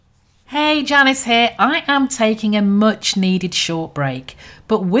Hey, Janice here. I am taking a much needed short break,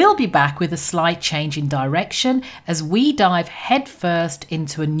 but we'll be back with a slight change in direction as we dive headfirst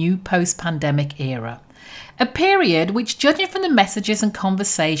into a new post-pandemic era. A period which, judging from the messages and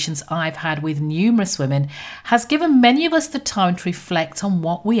conversations I've had with numerous women, has given many of us the time to reflect on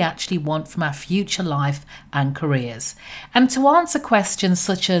what we actually want from our future life and careers, and to answer questions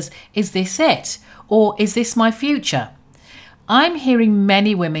such as, is this it? Or is this my future? I'm hearing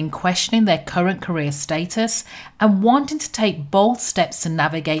many women questioning their current career status and wanting to take bold steps to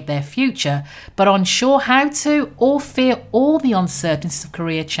navigate their future, but unsure how to or fear all the uncertainties of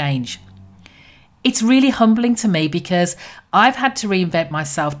career change. It's really humbling to me because I've had to reinvent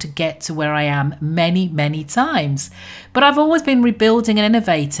myself to get to where I am many times. But I've always been rebuilding and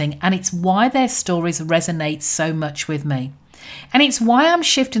innovating, and it's why their stories resonate so much with me. And it's why I'm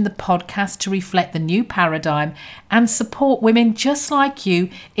shifting the podcast to reflect the new paradigm and support women just like you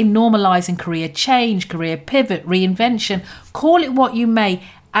in normalising career change, career pivot, reinvention, call it what you may,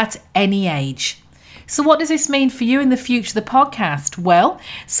 at any age. So what does this mean for you in the future of the podcast? Well,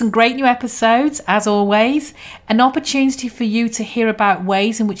 some great new episodes, as always, an opportunity for you to hear about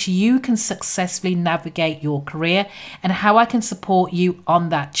ways in which you can successfully navigate your career and how I can support you on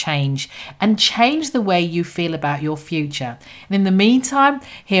that change and change the way you feel about your future. And in the meantime,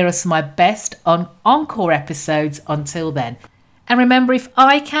 here are some of my best encore episodes until then. And remember, if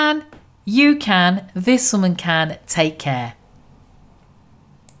I can, you can, this woman can. Take care.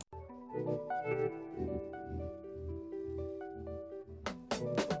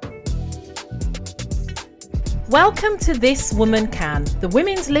 Welcome to This Woman Can, the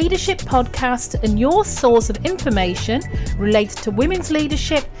Women's Leadership Podcast and your source of information related to women's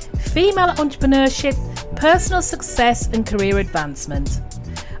leadership, female entrepreneurship, personal success and career advancement.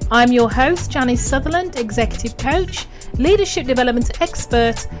 I'm your host, Janice Sutherland, Executive Coach, Leadership Development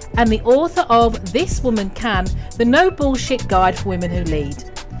Expert and the author of This Woman Can, the No Bullshit Guide for Women Who Lead.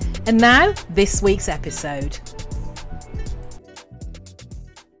 And now, this week's episode.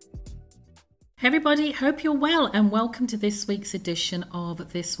 Hey everybody, hope you're well and welcome to this week's edition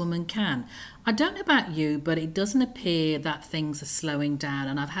of This Woman Can. I don't know about you, but it doesn't appear that things are slowing down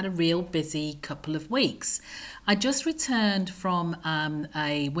and I've had a real busy couple of weeks. I just returned from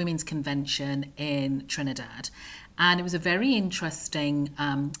a women's convention in Trinidad and it was a very interesting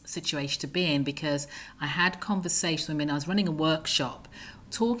situation to be in because I had conversations with women. I was running a workshop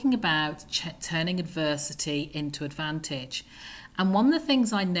talking about turning adversity into advantage. And one of the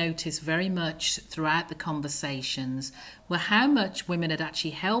things I noticed very much throughout the conversations were how much women had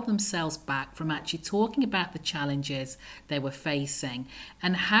actually held themselves back from actually talking about the challenges they were facing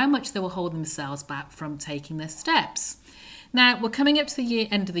and how much they were holding themselves back from taking their steps. Now, we're coming up to the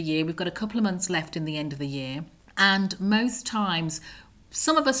end of the year. We've got a couple of months left in the end of the year. And most times,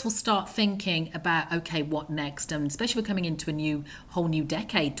 some of us will start thinking about, okay, what next? And especially we're coming into a whole new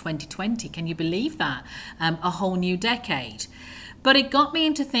decade, 2020. Can you believe that? A whole new decade. But it got me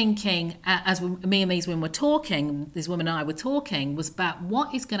into thinking, as me and these women were talking, this woman and I were talking, was about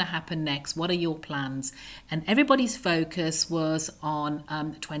what is going to happen next? What are your plans? And everybody's focus was on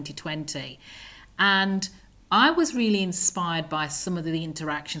 2020. And I was really inspired by some of the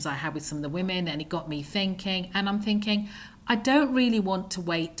interactions I had with some of the women, and it got me thinking. And I'm thinking, I don't really want to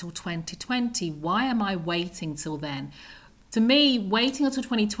wait till 2020. Why am I waiting till then? To me, waiting until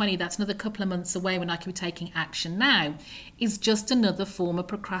 2020, that's another couple of months away when I could be taking action now, is just another form of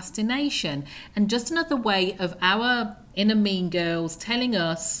procrastination and just another way of our inner mean girls telling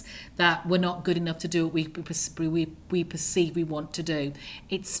us that we're not good enough to do what we perceive we want to do.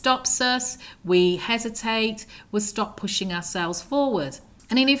 It stops us, we hesitate, we stop pushing ourselves forward.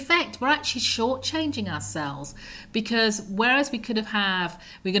 And in effect, we're actually shortchanging ourselves because whereas we could we're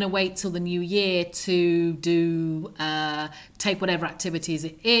going to wait till the new year to take whatever activities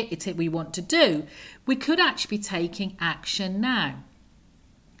we want to do, we could actually be taking action now.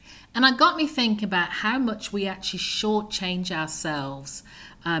 And it got me thinking about how much we actually shortchange ourselves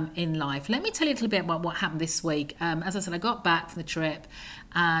in life. Let me tell you a little bit about what happened this week. As I said, I got back from the trip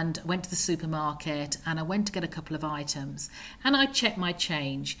and went to the supermarket and I went to get a couple of items and I checked my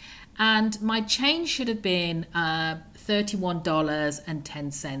change. And my change should have been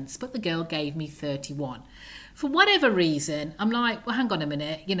 $31.10, but the girl gave me $31. For whatever reason, I'm like, well, hang on a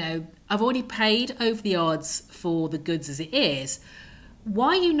minute, I've already paid over the odds for the goods as it is. Why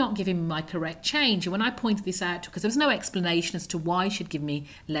are you not giving me my correct change? And when I pointed this out, because there was no explanation as to why she'd give me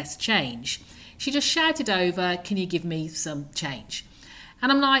less change, she just shouted over, can you give me some change?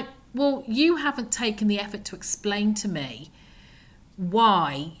 And I'm like, well, you haven't taken the effort to explain to me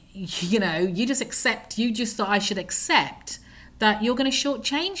why, you just thought I should accept that you're going to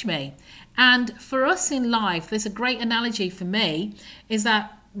shortchange me. And for us in life, there's a great analogy for me, is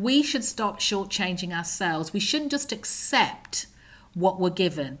that we should stop shortchanging ourselves. We shouldn't just accept what we're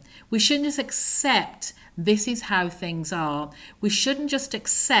given. We shouldn't just accept this is how things are. We shouldn't just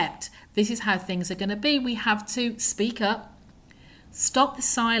accept this is how things are going to be. We have to speak up, stop the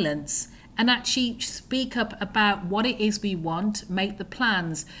silence, and actually speak up about what it is we want, make the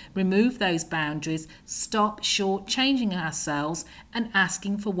plans, remove those boundaries, stop shortchanging ourselves and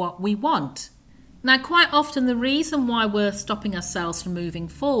asking for what we want. Now, quite often the reason why we're stopping ourselves from moving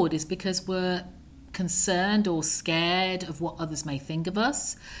forward is because we're concerned or scared of what others may think of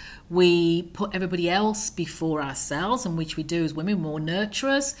us. We put everybody else before ourselves, and which we do as women, more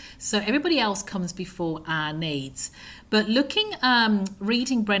nurturers. So everybody else comes before our needs. But reading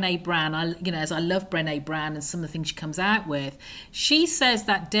Brené Brown, as I love Brené Brown and some of the things she comes out with, she says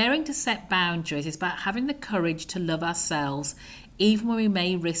that daring to set boundaries is about having the courage to love ourselves, even when we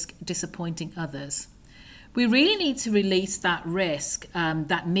may risk disappointing others. We really need to release that risk,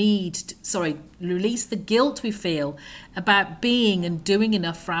 release the guilt we feel about being and doing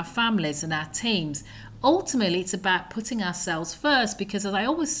enough for our families and our teams. Ultimately, it's about putting ourselves first, because as I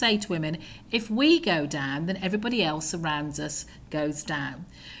always say to women, if we go down, then everybody else around us goes down.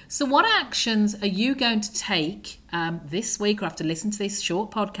 So what actions are you going to take this week, or after listening to this short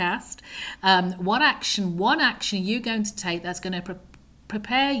podcast? One action are you going to take that's going to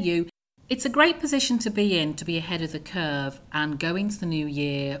prepare you? It's a great position to be in, to be ahead of the curve and go into the new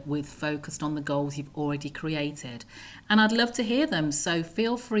year with focused on the goals you've already created. And I'd love to hear them, so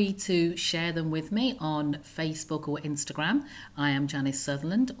feel free to share them with me on Facebook or Instagram. I am Janice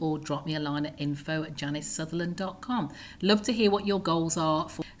Sutherland, or drop me a line at info@janicesutherland.com. Love to hear what your goals are.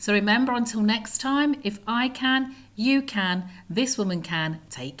 So remember, until next time, if I can, you can, this woman can.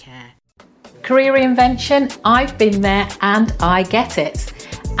 Take care. Career reinvention, I've been there and I get it.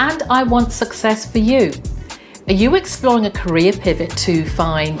 And I want success for you. Are you exploring a career pivot to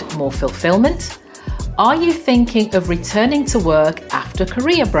find more fulfillment? Are you thinking of returning to work after a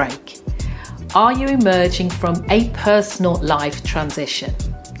career break? Are you emerging from a personal life transition?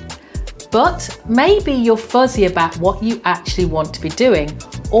 But maybe you're fuzzy about what you actually want to be doing,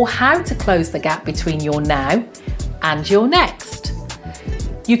 or how to close the gap between your now and your next.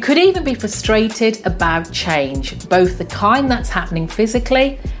 You could even be frustrated about change, both the kind that's happening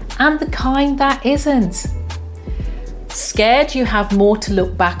physically and the kind that isn't. Scared you have more to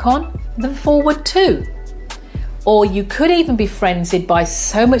look back on than forward to. Or you could even be frenzied by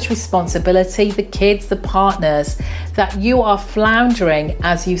so much responsibility, the kids, the partners, that you are floundering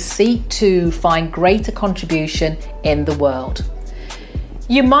as you seek to find greater contribution in the world.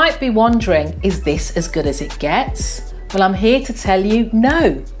 You might be wondering, is this as good as it gets? Well, I'm here to tell you,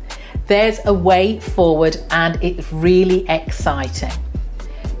 no. There's a way forward, and it's really exciting.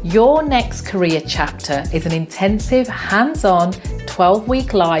 Your next career chapter is an intensive, hands-on,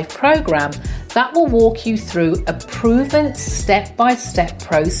 12-week live program that will walk you through a proven step-by-step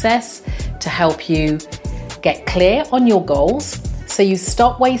process to help you get clear on your goals, so you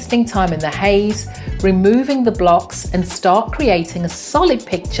stop wasting time in the haze, removing the blocks, and start creating a solid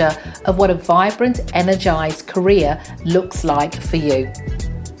picture of what a vibrant, energized career looks like for you.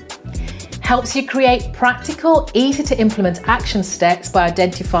 Helps you create practical, easy to implement action steps by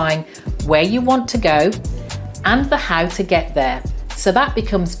identifying where you want to go and the how to get there, so that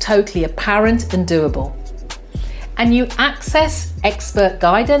becomes totally apparent and doable. And you access expert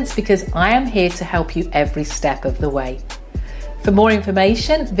guidance, because I am here to help you every step of the way. For more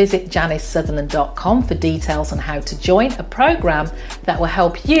information, visit janicesutherland.com for details on how to join a program that will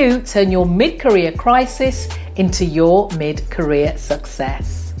help you turn your mid-career crisis into your mid-career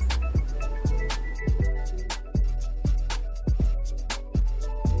success.